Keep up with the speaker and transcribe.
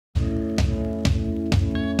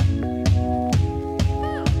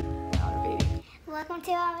welcome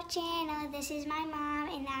to our channel. This is my mom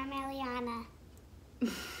and I'm Eliana.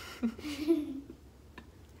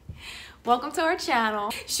 Welcome to our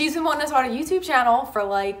channel. She's been wanting to start a YouTube channel for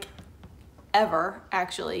like ever,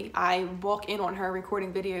 actually. I walk in on her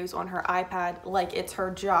recording videos on her iPad like it's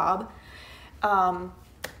her job.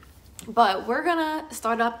 But we're gonna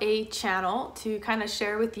start up a channel to kind of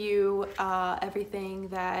share with you everything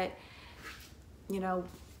that, you know,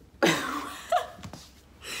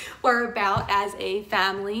 we're about as a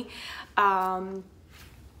family. And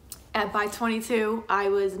by 22, I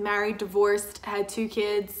was married, divorced, had 2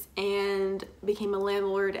 kids, and became a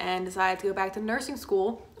landlord and decided to go back to nursing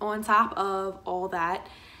school on top of all that.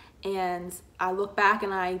 And I look back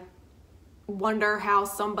and I wonder how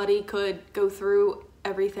somebody could go through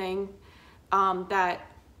everything that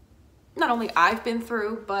not only I've been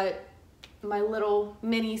through, but my little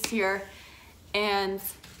minis here. And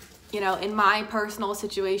you know, in my personal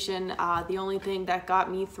situation, the only thing that got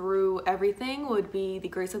me through everything would be the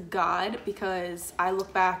grace of God, because I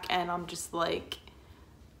look back and I'm just like,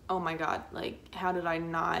 oh my God, like, how did I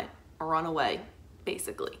not run away,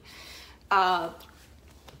 basically? So,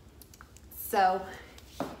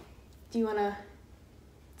 do you want to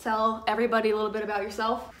tell everybody a little bit about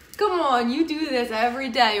yourself? Come on, you do this every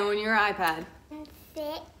day on your iPad. I'm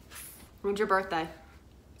 6. When's your birthday?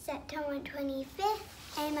 September 25th.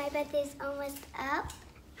 And my birthday's almost up.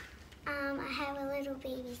 I have a little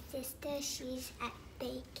baby sister. She's at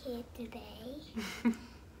daycare today.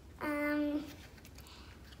 I'm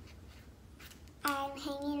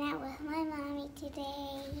hanging out with my mommy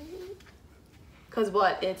today. Cause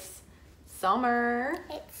what? It's summer.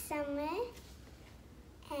 It's summer.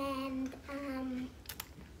 And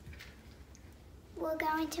we're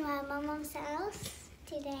going to my mom's house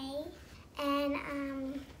today.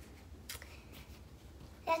 And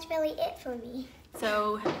that's really it for me.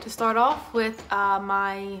 So to start off with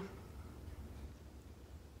my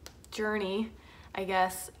journey, I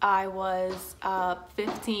guess I was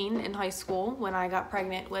 15 in high school when I got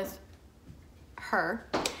pregnant with her.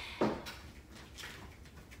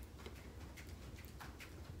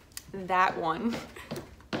 That one.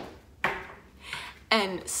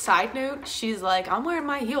 And side note, she's like, I'm wearing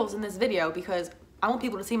my heels in this video because I want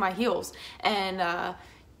people to see my heels. And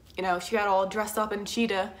you know, she got all dressed up in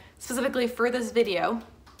cheetah specifically for this video.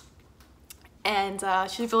 And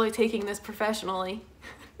she's really taking this professionally.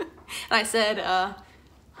 And I said,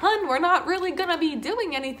 hun, we're not really gonna be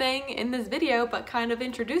doing anything in this video, but kind of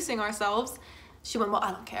introducing ourselves. She went, well,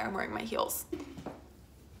 I don't care, I'm wearing my heels.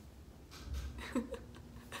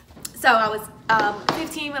 So I was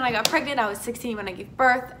 15 when I got pregnant. I was 16 when I gave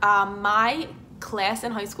birth. My class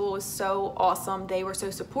in high school was so awesome. They were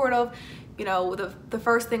so supportive. You know, the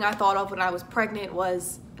first thing I thought of when I was pregnant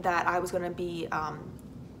was that I was going to be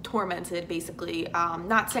tormented, basically.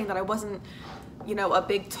 Not saying that I wasn't, you know, a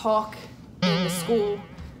big talk in the school,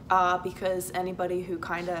 because anybody who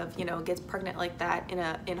kind of, you know, gets pregnant like that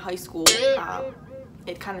in high school,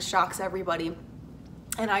 it kind of shocks everybody.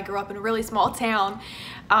 And I grew up in a really small town,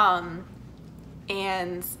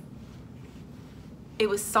 and it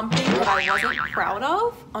was something that I wasn't proud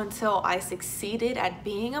of until I succeeded at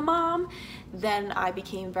being a mom. Then I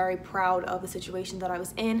became very proud of the situation that I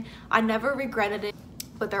was in. I never regretted it,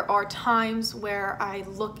 but there are times where I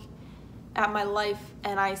look at my life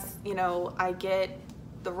and I get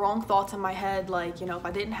the wrong thoughts in my head, like, you know, if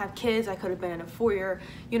I didn't have kids, I could have been in a 4-year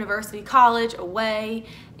university college away,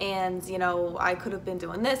 and, you know, I could have been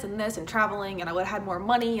doing this and this and traveling, and I would have had more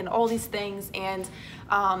money and all these things. And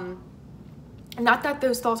not that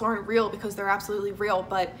those thoughts aren't real, because they're absolutely real,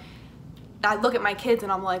 but I look at my kids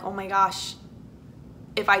and I'm like, oh my gosh,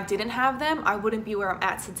 if I didn't have them, I wouldn't be where I'm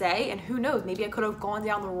at today. And who knows, maybe I could have gone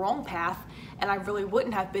down the wrong path and I really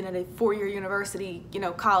wouldn't have been at a 4-year university, you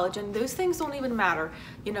know, college. And those things don't even matter.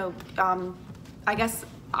 You know, I guess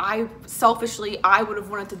I would have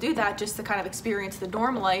wanted to do that just to kind of experience the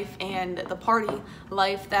dorm life and the party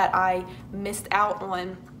life that I missed out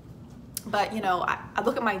on. But, you know, I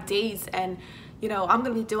look at my days and, you know, I'm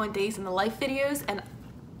going to be doing days in the life videos. And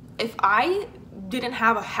if I didn't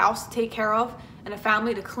have a house to take care of and a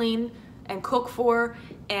family to clean and cook for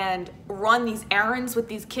and run these errands with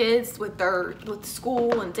these kids with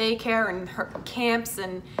school and daycare and her camps,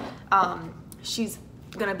 and she's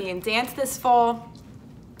going to be in dance this fall,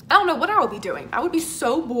 I don't know what I would be doing. I would be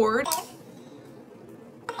so bored.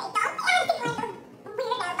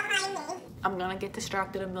 I'm gonna get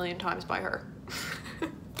distracted a million times by her.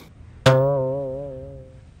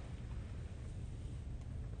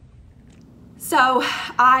 So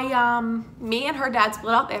me and her dad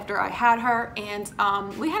split up after I had her, and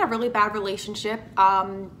we had a really bad relationship.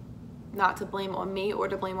 not to blame on me or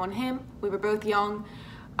to blame on him. We were both young.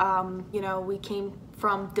 You know, we came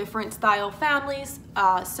from different style families,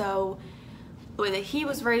 so the way that he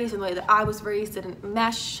was raised and the way that I was raised didn't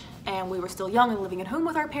mesh, and we were still young and living at home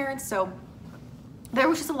with our parents, so there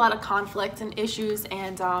was just a lot of conflict and issues,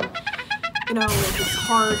 and you know, it was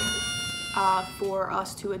hard for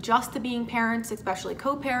us to adjust to being parents, especially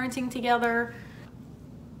co-parenting together.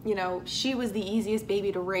 You know, she was the easiest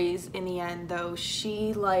baby to raise in the end, though.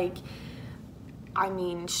 She, like, I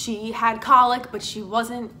mean, she had colic, but she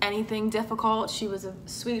wasn't anything difficult. She was a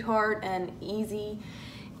sweetheart and easy.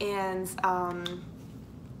 And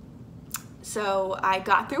so I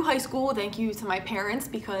got through high school, thank you to my parents,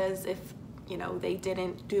 because if, you know, they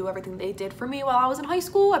didn't do everything they did for me while I was in high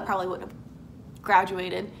school, I probably wouldn't have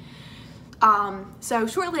graduated. So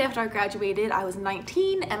shortly after I graduated, I was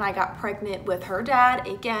 19 and I got pregnant with her dad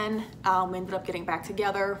again. We ended up getting back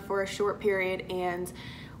together for a short period, and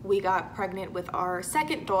we got pregnant with our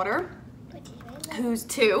second daughter, who's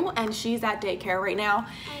 2, and she's at daycare right now.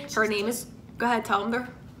 Her name is, go ahead, tell them.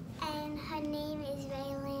 And her name is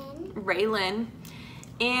Raylyn.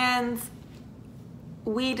 And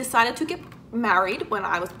we decided to get married when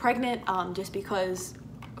I was pregnant, just because,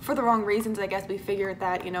 for the wrong reasons, I guess. We figured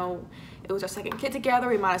that, you know, it was our second kid together,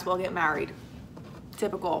 we might as well get married.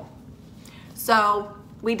 Typical. So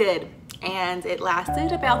we did, and it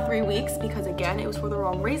lasted about 3 weeks because, again, it was for the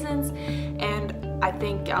wrong reasons. And I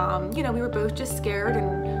think, you know, we were both just scared,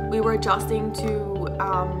 and we were adjusting to,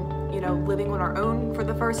 you know, living on our own for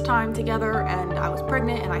the first time together. And I was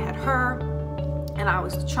pregnant and I had her, and I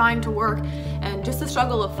was trying to work, and just the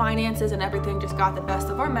struggle of finances and everything just got the best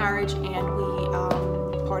of our marriage, and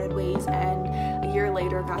we parted ways, and a year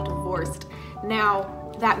later got divorced.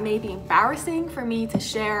 Now, that may be embarrassing for me to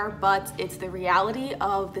share, but it's the reality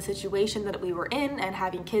of the situation that we were in, and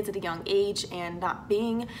having kids at a young age and not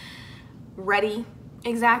being ready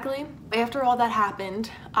exactly. After all that happened,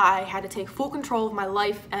 I had to take full control of my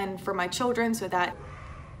life and for my children, so that...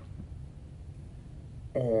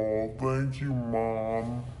 Oh, thank you,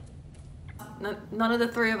 Mom. None of the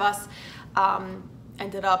 3 of us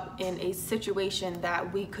ended up in a situation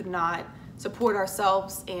that we could not support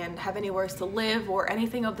ourselves and have anywhere to live or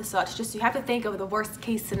anything of the such. Just, you have to think of the worst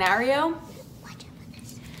case scenario.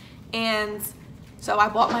 And so I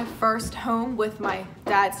bought my first home with my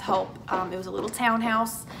dad's help. It was a little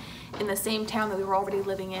townhouse in the same town that we were already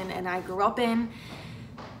living in and I grew up in.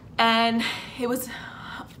 And it was,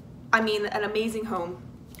 I mean, an amazing home,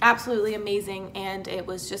 absolutely amazing. And it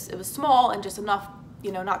was small and just enough,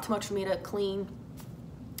 you know, not too much for me to clean.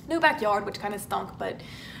 No backyard, which kind of stunk, but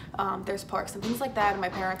there's parks and things like that. And my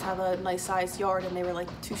parents have a nice sized yard, and they were like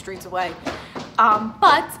 2 streets away.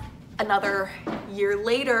 But another year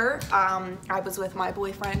later, I was with my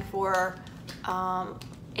boyfriend for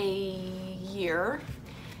a year,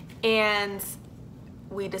 and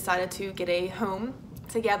we decided to get a home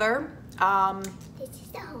together. This is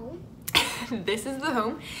the home. This is the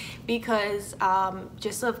home, because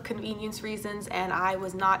just of convenience reasons, and I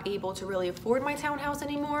was not able to really afford my townhouse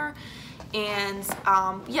anymore. And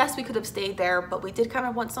yes, we could have stayed there, but we did kind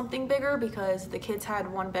of want something bigger because the kids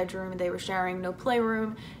had 1 bedroom and they were sharing no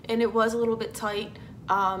playroom, and it was a little bit tight.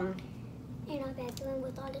 In our bedroom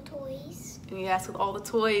with all the toys. Yes, with all the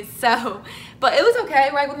toys. So, but it was okay,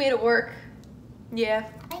 right? We made it work. Yeah.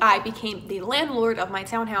 I became the landlord of my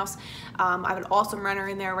townhouse. I have an awesome renter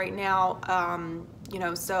in there right now. You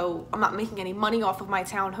know, so I'm not making any money off of my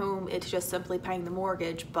townhome. It's just simply paying the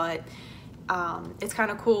mortgage, but it's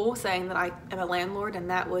kind of cool saying that I am a landlord, and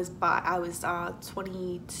that was I was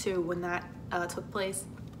 22 when that took place.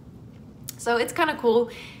 So it's kind of cool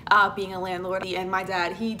being a landlord. And my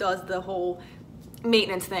dad, he does the whole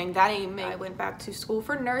maintenance thing. That ain't me. I went back to school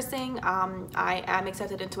for nursing. I am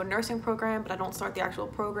accepted into a nursing program, but I don't start the actual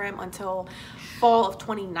program until fall of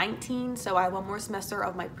 2019. So I have 1 more semester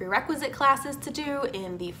of my prerequisite classes to do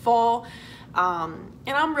in the fall. And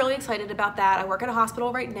I'm really excited about that. I work at a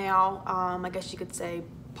hospital right now. I guess you could say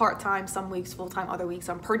part-time, some weeks full-time, other weeks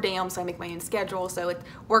I'm per diem, so I make my own schedule. So it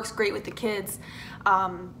works great with the kids.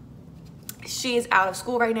 She is out of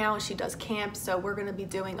school right now and she does camp, so we're going to be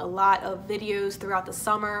doing a lot of videos throughout the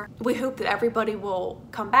summer. We hope that everybody will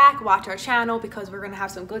come back, watch our channel, because we're going to have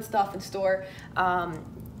some good stuff in store. My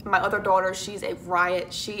other daughter, she's a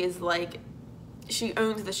riot. She is like, she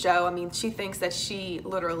owns the show. I mean, she thinks that she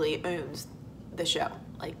literally owns the show.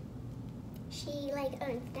 Like, she like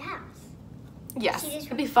owns the house. Yes,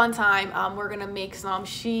 it'll be a fun time. We're gonna make some,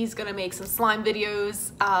 she's gonna make some slime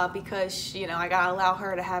videos because, you know, I gotta allow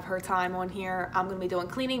her to have her time on here. I'm gonna be doing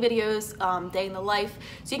cleaning videos, day in the life.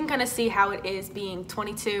 So you can kind of see how it is being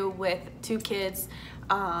 22 with 2 kids,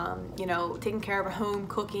 you know, taking care of a home,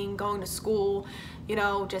 cooking, going to school, you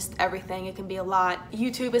know, just everything. It can be a lot.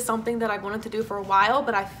 YouTube is something that I wanted to do for a while,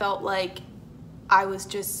 but I felt like I was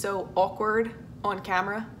just so awkward on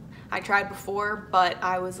camera. I tried before, but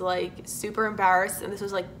I was like super embarrassed, and this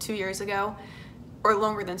was like 2 years ago, or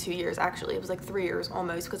longer than 2 years actually. It was like 3 years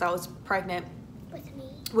almost, because I was pregnant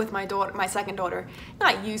with my daughter, my second daughter.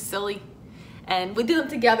 Not you, silly. And we did them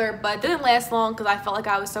together, but it didn't last long because I felt like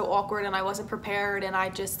I was so awkward and I wasn't prepared, and I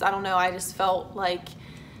don't know, I just felt like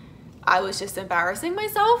I was just embarrassing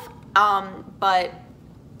myself. But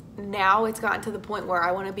now it's gotten to the point where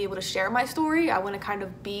I want to be able to share my story. I want to kind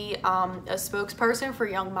of be a spokesperson for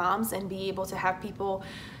young moms and be able to have people,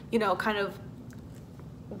 you know, kind of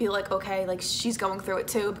be like, okay, like she's going through it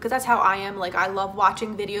too, because that's how I am. Like, I love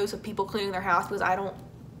watching videos of people cleaning their house because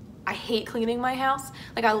I hate cleaning my house.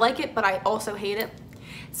 Like, I like it, but I also hate it.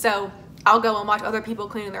 So I'll go and watch other people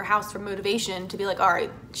cleaning their house for motivation to be like, all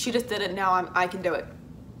right, she just did it, now I can do it.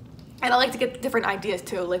 And I like to get different ideas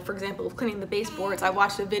too. Like, for example, cleaning the baseboards, I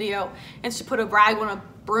watched a video and she put a rag on a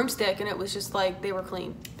broomstick and it was just like they were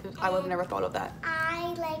clean. I would have never thought of that.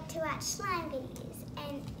 I like to watch slime videos,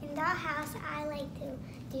 and in the house I like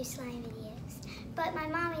to do slime videos. But my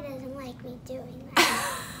mommy doesn't like me doing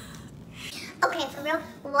that. Okay, for real,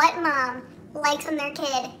 what mom likes when their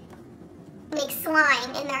kid makes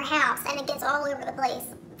slime in their house and it gets all over the place?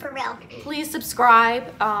 For real. Please subscribe,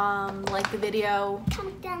 like the video.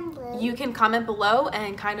 Comment down below. You can comment below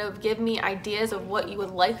and kind of give me ideas of what you would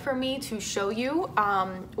like for me to show you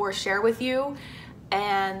or share with you.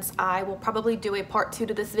 And I will probably do a part 2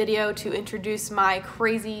 to this video to introduce my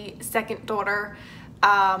crazy second daughter,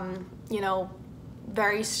 you know,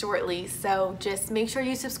 very shortly. So just make sure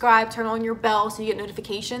you subscribe, turn on your bell so you get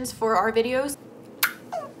notifications for our videos.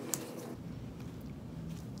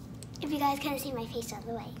 If you guys can't see my face out of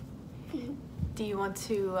the way. Do you want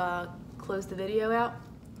to close the video out?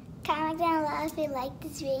 Comment down below if you like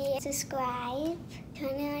this video. Subscribe,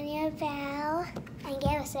 turn on your bell, and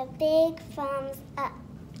give us a big thumbs up.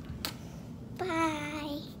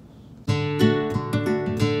 Bye.